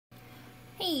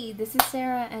Hey, this is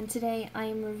Sarah, and today I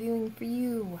am reviewing for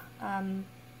you,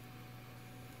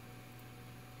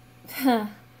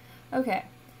 okay,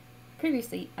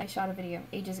 previously I shot a video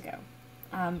ages ago,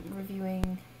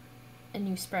 reviewing a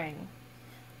new spring,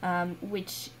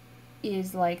 which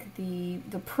is like the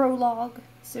prologue,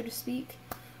 so to speak,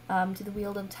 to the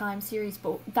Wheel of Time series,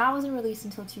 but that wasn't released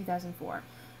until 2004.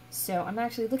 So I'm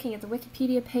actually looking at the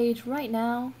Wikipedia page right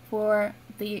now for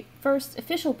the first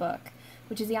official book,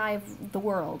 which is The Eye of the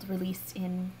World, released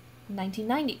in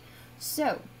 1990.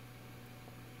 So,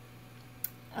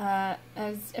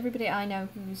 as everybody I know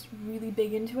who's really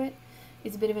big into it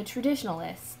is a bit of a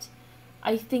traditionalist,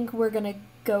 I think we're going to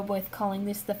go with calling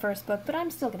this the first book, but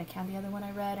I'm still going to count the other one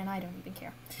I read, and I don't even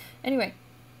care. Anyway,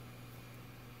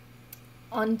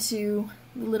 on to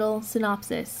the little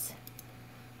synopsis.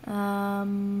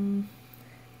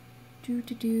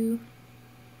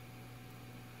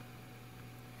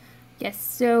 Yes,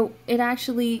 so it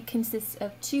actually consists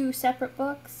of two separate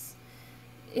books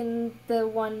in the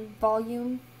one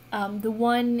volume. The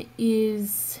one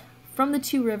is From the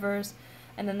Two Rivers,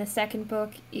 and then the second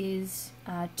book is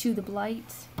To the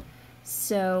Blight.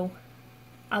 So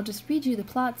I'll just read you the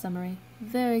plot summary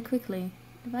very quickly,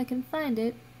 if I can find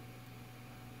it.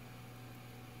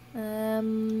 Oh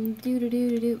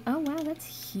wow,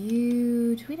 that's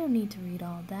huge. We don't need to read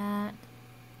all that.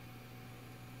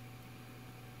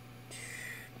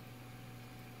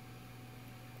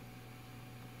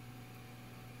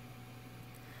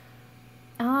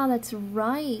 Ah, that's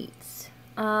right.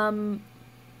 And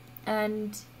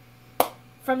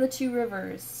From the Two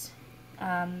Rivers,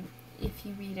 if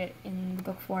you read it in the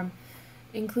book form,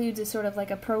 includes a sort of like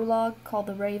a prologue called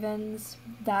The Ravens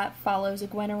that follows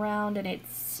Egwene around, and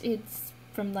it's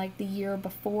from like the year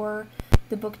before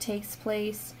the book takes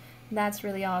place. And that's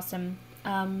really awesome.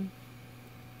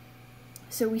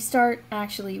 So we start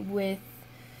actually with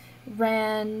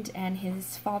Rand and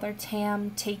his father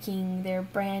Tam taking their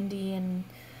brandy and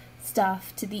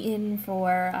stuff to the inn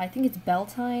for, I think it's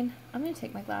Beltane. I'm going to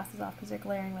take my glasses off because they're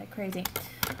glaring like crazy.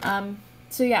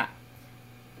 So yeah,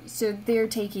 so they're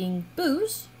taking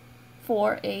booze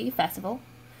for a festival,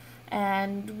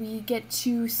 and we get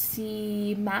to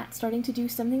see Matt starting to do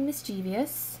something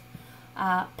mischievous,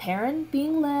 Perrin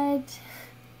being led,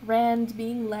 Rand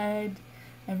being led,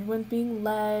 everyone's being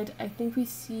led. I think we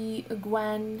see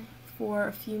Egwene for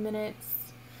a few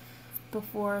minutes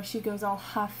before she goes all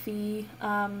huffy.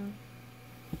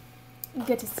 We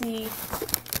get to see,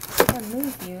 I'm going to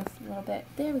move you a little bit.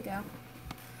 There we go.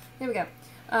 There we go.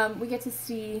 We get to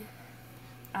see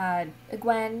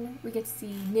Egwene. We get to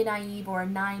see Nynaeve or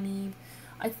Nynaeve.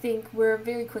 I think we're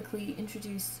very quickly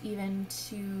introduced even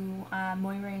to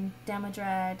Moiraine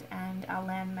Damodred and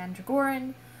Alan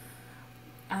Mandragoran.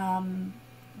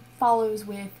 Follows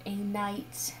with a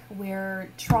night where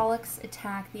Trollocs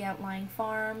attack the outlying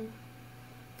farm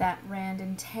that Rand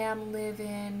and Tam live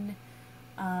in.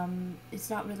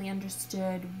 It's not really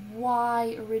understood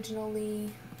why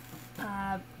originally,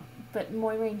 but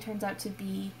Moiraine turns out to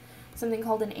be something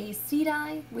called an Aes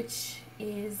Sedai, which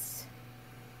is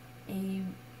a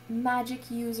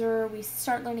magic user. We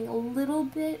start learning a little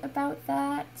bit about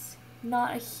that.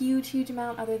 Not a huge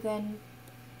amount, other than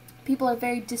people are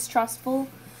very distrustful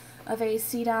of Aes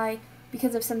Sedai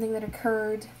because of something that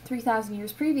occurred 3,000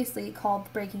 years previously called the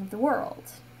Breaking of the World,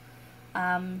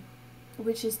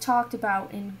 which is talked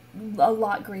about in a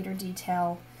lot greater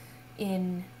detail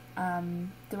in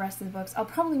the rest of the books. I'll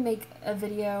probably make a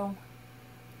video,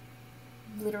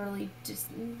 literally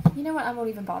just, you know what, I won't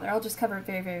even bother. I'll just cover it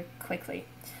very quickly.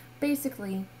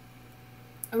 Basically,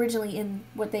 originally in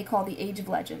what they call the Age of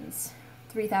Legends,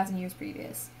 3,000 years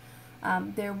previous,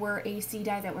 there were Aes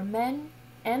Sedai that were men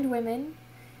and women,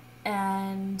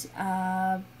 and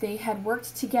they had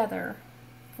worked together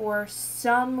for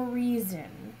some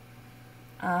reason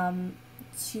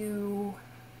to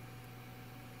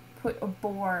put a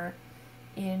boar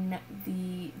in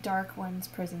the Dark One's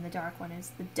prison. The Dark One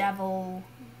is the devil,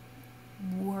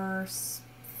 worst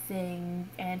thing,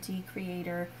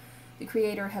 anti-creator. The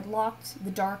creator had locked the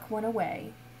Dark One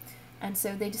away, and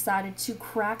so they decided to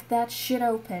crack that shit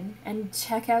open and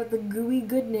check out the gooey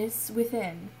goodness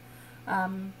within.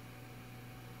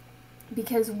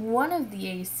 Because one of the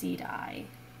Aes Sedai,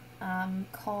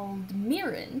 called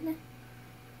Mirren,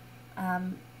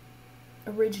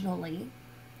 originally,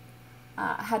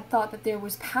 had thought that there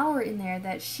was power in there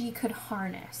that she could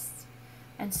harness.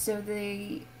 And so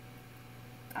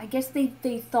I guess they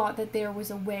thought that there was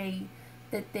a way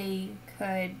that they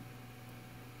could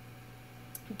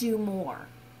do more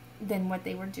than what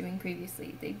they were doing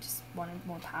previously. They just wanted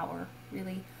more power,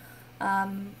 really.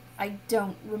 I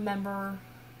don't remember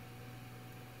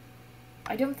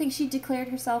I don't think she declared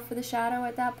herself for the shadow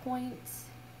at that point.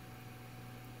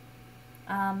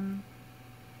 I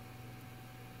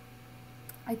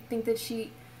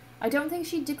don't think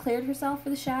she declared herself for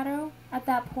the shadow at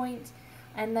that point,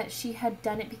 and that she had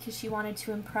done it because she wanted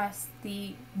to impress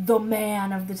the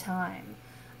man of the time,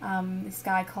 this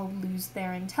guy called Luz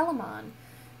Theron Telamon,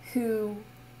 who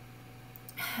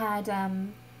had,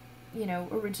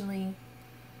 originally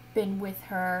been with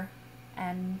her,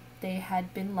 and they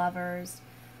had been lovers,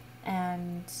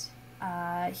 and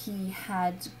he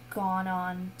had gone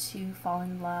on to fall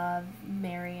in love,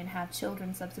 marry, and have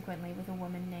children subsequently with a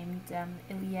woman named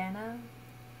Ileana.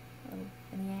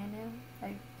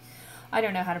 I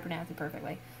don't know how to pronounce it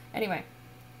perfectly. Anyway,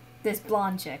 this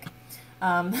blonde chick.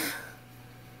 And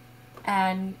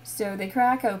so they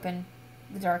crack open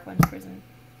the Dark One's prison.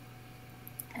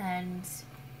 And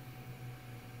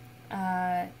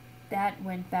that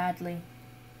went badly.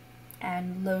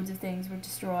 And loads of things were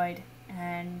destroyed.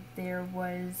 And there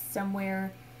was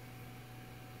somewhere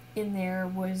in there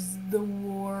was the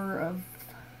war of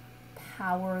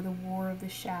power, the war of the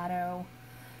shadow.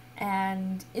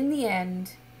 And in the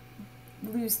end,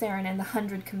 Luz Theron and the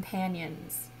 100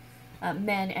 companions,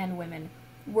 men and women,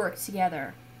 worked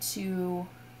together to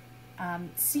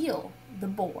seal the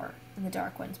boar in the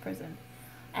Dark One's prison.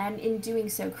 And in doing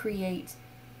so, create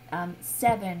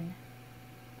 7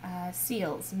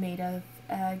 seals made of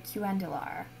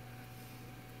Cuendelar.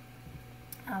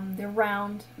 They're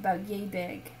round, about yay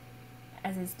big,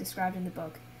 as is described in the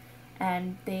book,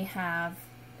 and they have...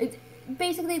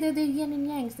 basically, they're the yin and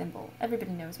yang symbol.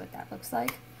 Everybody knows what that looks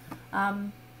like.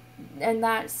 And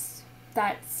that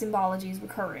symbology is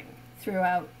recurring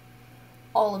throughout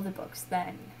all of the books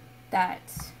then.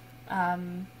 That,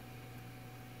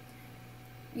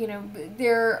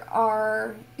 there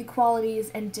are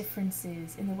equalities and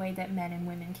differences in the way that men and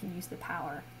women can use the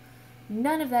power.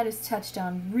 None of that is touched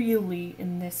on really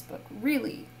in this book.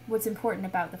 Really, what's important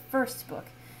about the first book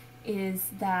is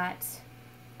that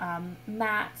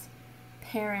Matt,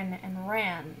 Perrin, and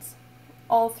Rand,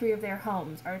 all 3 of their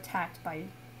homes are attacked by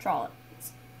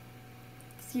trollops.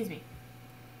 Excuse me.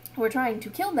 Who are trying to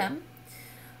kill them,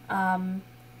 and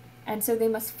so they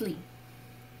must flee.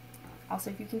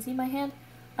 Also, if you can see my hand,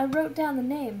 I wrote down the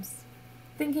names,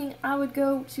 thinking I would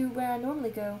go to where I normally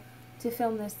go to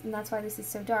film this, and that's why this is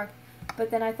so dark.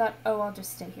 But then I thought, oh, I'll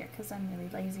just stay here, because I'm really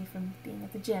lazy from being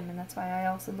at the gym, and that's why I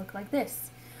also look like this.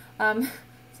 So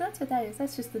that's what that is.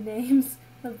 That's just the names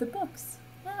of the books.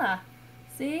 Ah,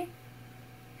 see?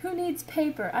 Who needs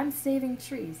paper? I'm saving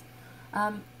trees.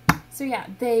 So yeah,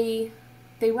 they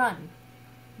run.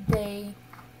 They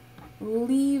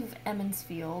leave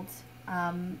Emmonsfield.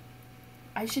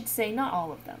 I should say not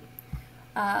all of them.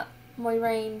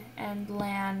 Moiraine and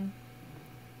Lan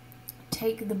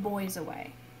take the boys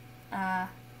away.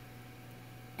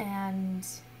 And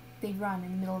they run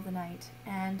in the middle of the night.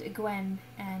 And Egwene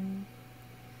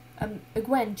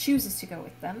chooses to go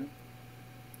with them.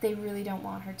 They really don't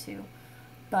want her to.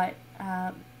 But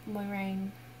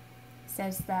Moiraine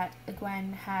says that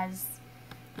Egwene has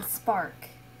the spark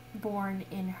born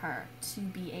in her to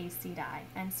be Aes Sedai,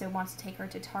 and so wants to take her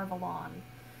to Tar Valon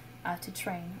to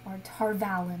train, or Tar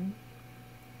Valon.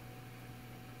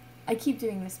 I keep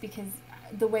doing this because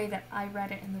the way that I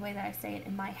read it and the way that I say it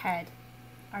in my head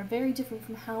are very different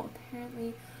from how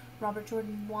apparently Robert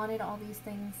Jordan wanted all these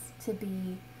things to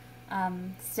be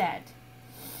said.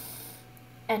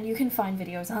 And you can find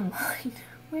videos online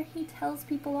where he tells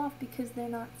people off because they're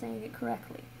not saying it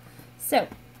correctly. So,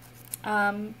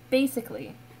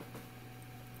 basically,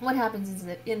 what happens is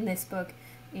that in this book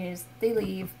is they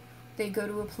leave, they go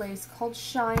to a place called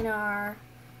Shinar,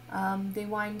 they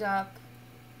wind up...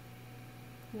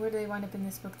 Where do they wind up in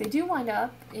this book? They do wind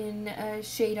up in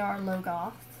Shadar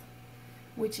Logoth,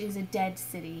 which is a dead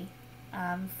city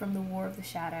from the War of the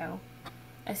Shadow.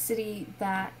 A city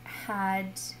that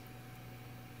had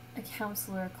a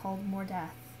counselor called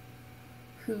Mordeth,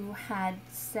 who had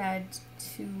said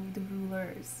to the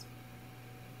rulers,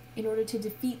 in order to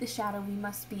defeat the Shadow, we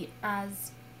must be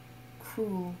as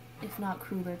cruel, if not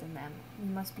crueler than them. We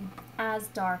must be as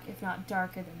dark, if not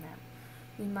darker than them.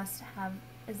 We must have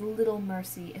as little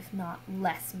mercy, if not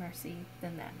less mercy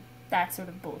than them. That sort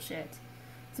of bullshit.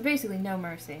 So basically, no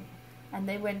mercy. And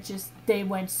they went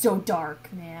so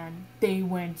dark, man. They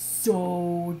went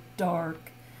so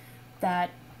dark that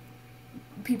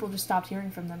people just stopped hearing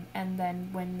from them. And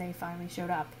then when they finally showed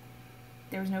up,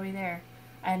 there was nobody there.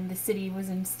 And the city was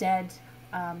instead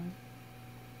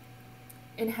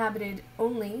inhabited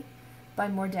only by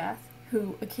Mordeth,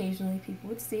 who occasionally people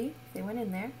would see if they went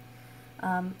in there.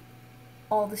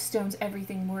 All the stones,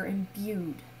 everything were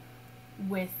imbued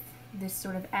with this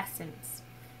sort of essence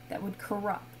that would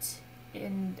corrupt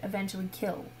and eventually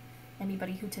kill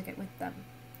anybody who took it with them.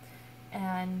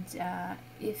 And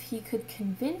if he could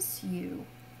convince you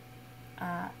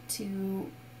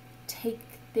to take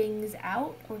things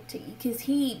out, or because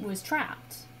he was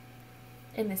trapped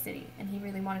in the city and he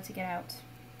really wanted to get out,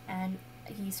 and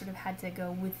he sort of had to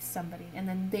go with somebody, and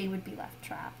then they would be left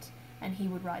trapped and he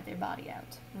would ride their body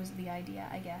out, was the idea,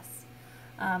 I guess.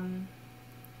 And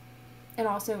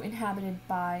also inhabited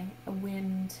by a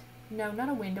wind, no, not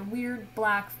a wind, a weird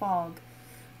black fog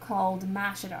called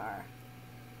Mashadar.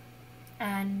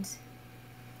 And,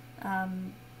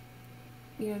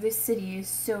 this city is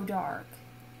so dark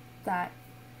that,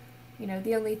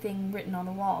 the only thing written on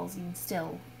the walls, even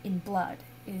still, in blood,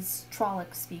 is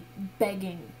Trolloc speak,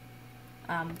 begging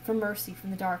for mercy from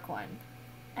the Dark One.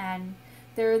 And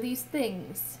there are these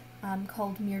things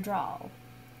called Myrddraal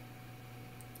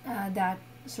that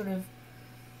sort of,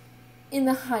 in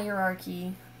the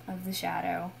hierarchy of the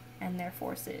Shadow and their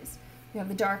forces, you have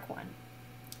the Dark One,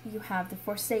 you have the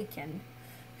Forsaken,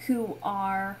 who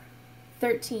are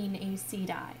 13 Aes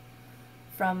Sedai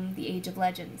from the Age of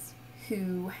Legends,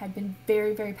 who had been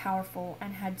very, very powerful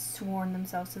and had sworn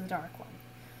themselves to the Dark One.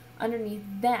 Underneath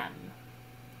them,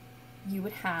 you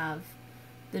would have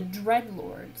the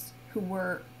Dreadlords, who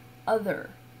were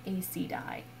other Aes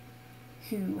Sedai,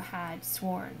 who had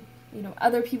sworn,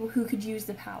 other people who could use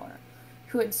the power,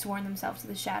 who had sworn themselves to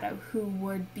the Shadow, who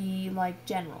would be like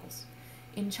generals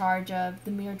in charge of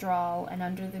the Myrddraal, and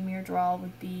under the Myrddraal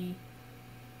would be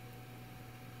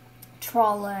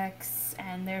Trollocs,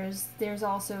 and there's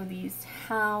also these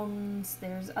hounds,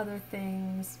 there's other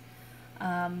things.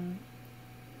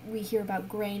 We hear about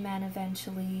Grey Men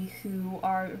eventually, who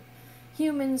are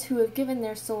humans who have given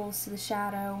their souls to the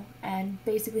Shadow, and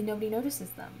basically nobody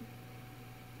notices them.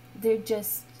 They're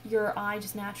just, your eye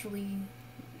just naturally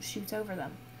shoots over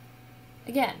them.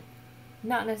 Again,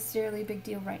 not necessarily a big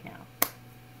deal right now.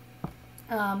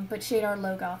 But Shadar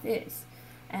Logoth is.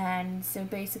 And so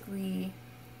basically,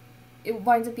 it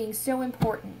winds up being so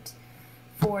important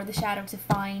for the Shadow to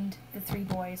find the three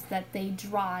boys that they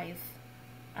drive,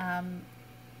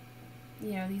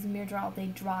 these Myrddraal, they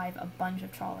drive a bunch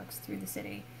of Trollocs through the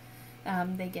city.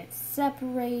 They get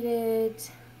separated.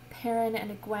 Perrin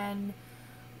and Egwene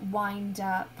wind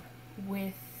up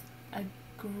with a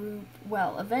group,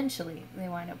 well, eventually they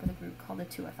wind up with a group called the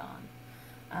Tuathon.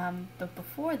 But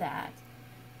before that,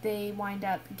 they wind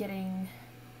up getting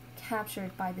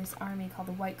captured by this army called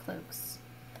the White Cloaks.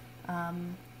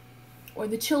 Or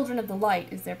the Children of the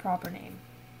Light is their proper name.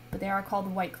 But they are called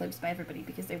the White Cloaks by everybody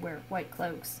because they wear white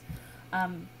cloaks.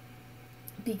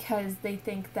 Because they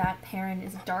think that Perrin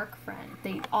is a dark friend.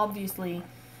 They obviously,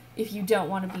 if you don't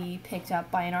want to be picked up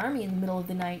by an army in the middle of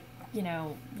the night,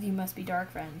 you must be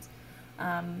dark friends.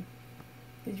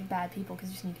 Because you're bad people because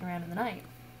you're sneaking around in the night.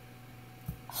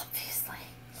 Obviously.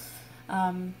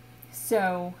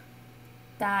 So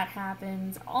that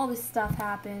happens. All this stuff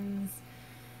happens.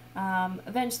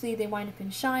 Eventually they wind up in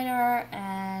Shinar,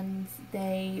 and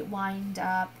they wind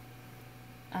up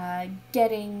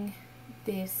getting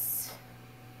this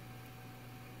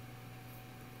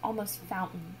almost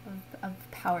fountain of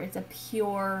power. It's a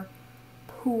pure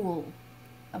pool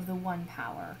of the one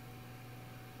power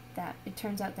that it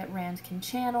turns out that Rand can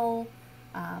channel.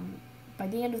 By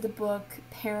the end of the book,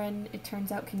 Perrin, it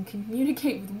turns out, can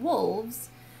communicate with wolves,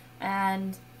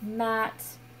 and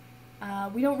Matt,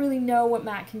 we don't really know what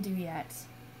Matt can do yet,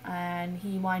 and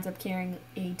he winds up carrying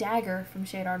a dagger from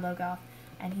Shadar Logoth,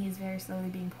 and he is very slowly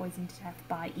being poisoned to death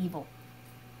by evil.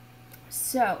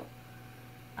 So,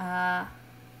 the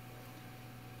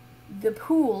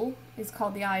pool is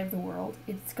called the Eye of the World.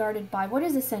 It's guarded by what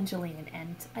is essentially an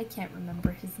Ent. I can't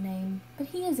remember his name, but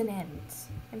he is an Ent.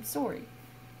 I'm sorry.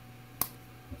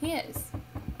 He is.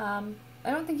 I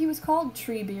don't think he was called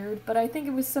Treebeard, but I think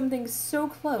it was something so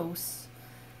close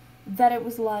that it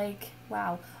was like,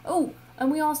 wow. Oh,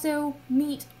 and we also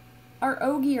meet our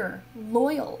Ogier,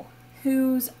 Loyal,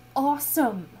 who's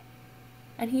awesome.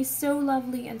 And he's so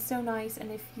lovely and so nice,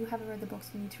 and if you haven't read the books,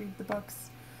 you need to read the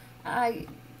books.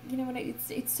 You know what,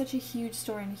 it's such a huge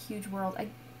story and a huge world. I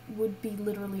would be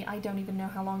literally, I don't even know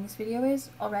how long this video is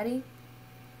already.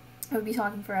 I would be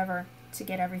talking forever to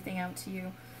get everything out to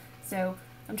you. So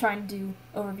I'm trying to do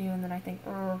overview, and then I think,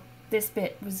 oh, this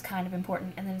bit was kind of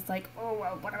important, and then it's like, oh,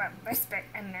 well, what about this bit?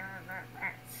 And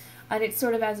it's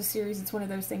sort of, as a series, it's one of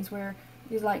those things where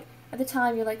you're like, at the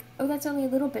time, you're like, oh, that's only a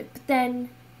little bit, but then,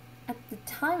 at the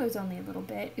time it was only a little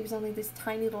bit, it was only this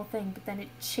tiny little thing, but then it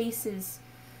chases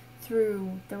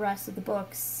through the rest of the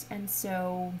books, and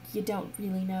so you don't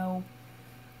really know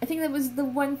I think that was the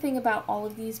one thing about all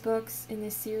of these books in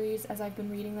this series as I've been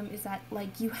reading them, is that,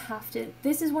 like, you have to,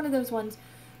 this is one of those ones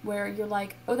where you're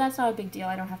like, oh, that's not a big deal,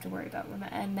 I don't have to worry about it,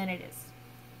 and then it is.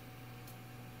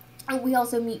 Oh, we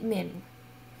also meet Min.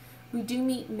 We do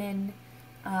meet Min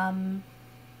in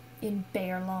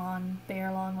Bearlawn.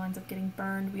 Bearlawn winds up getting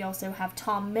burned. We also have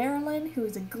Tom Marilyn, who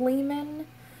is a gleeman.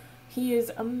 He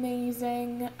is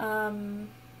amazing.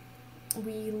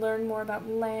 We learn more about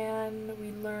Lan.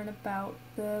 We learn about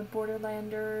the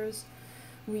Borderlanders.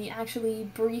 We actually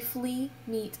briefly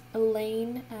meet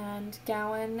Elaine and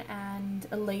Gowan and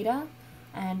Elada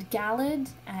and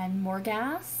Galad and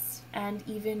Morghast. And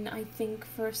even, I think,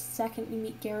 for a second we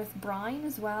meet Gareth Brine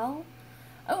as well.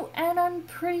 Oh, and I'm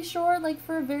pretty sure, like,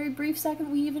 for a very brief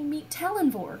second, we even meet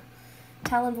Talonvor.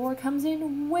 Talonvor comes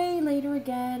in way later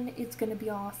again. It's gonna be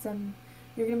awesome.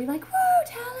 You're gonna be like, whoa,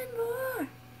 Talonvor!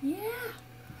 Yeah!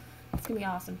 It's gonna be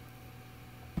awesome.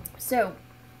 So,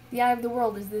 the Eye of the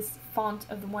World is this font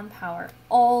of the One Power.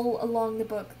 All along the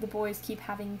book, the boys keep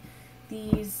having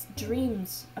these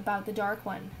dreams about the Dark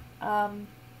One.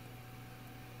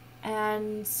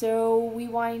 And so we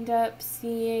wind up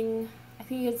seeing, I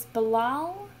think it's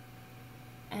Bilal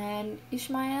and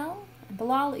Ishmael.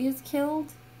 Bilal is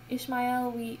killed.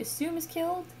 Ishmael, we assume, is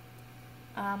killed.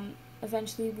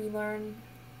 Eventually we learn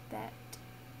that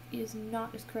is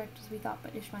not as correct as we thought,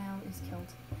 but Ishmael is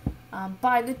killed.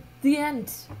 By the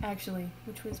end, actually,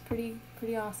 which was pretty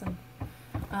awesome.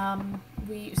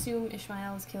 We assume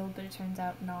Ishmael is killed, but it turns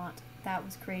out not. That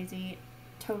was crazy.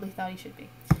 Totally thought he should be.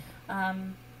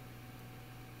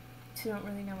 So don't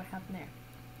really know what happened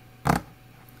there.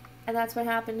 And that's what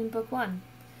happened in book 1.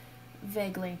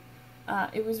 Vaguely.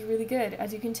 It was really good.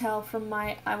 As you can tell from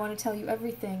my I want to tell you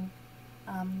everything,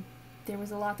 there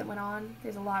was a lot that went on.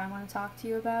 There's a lot I want to talk to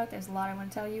you about. There's a lot I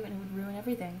want to tell you, and it would ruin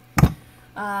everything.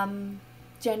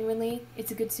 Genuinely,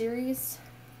 it's a good series.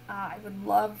 I would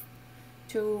love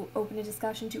to open a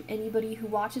discussion to anybody who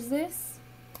watches this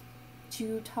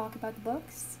to talk about the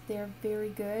books. They're very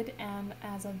good, and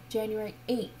as of January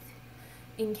 8th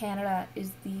in Canada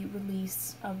is the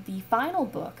release of the final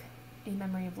book, A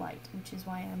Memory of Light, which is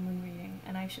why I'm rereading,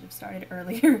 and I should have started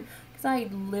earlier because I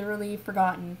had literally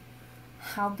forgotten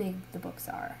how big the books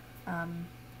are. I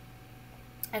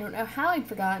don't know how I'd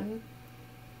forgotten.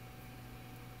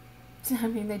 I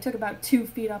mean, they took about 2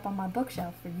 feet up on my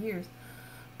bookshelf for years.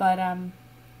 But,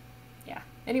 yeah.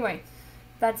 Anyway,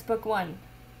 that's book 1.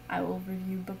 I will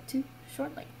review book 2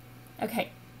 shortly.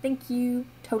 Okay, thank you.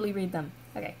 Totally read them.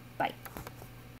 Okay, bye.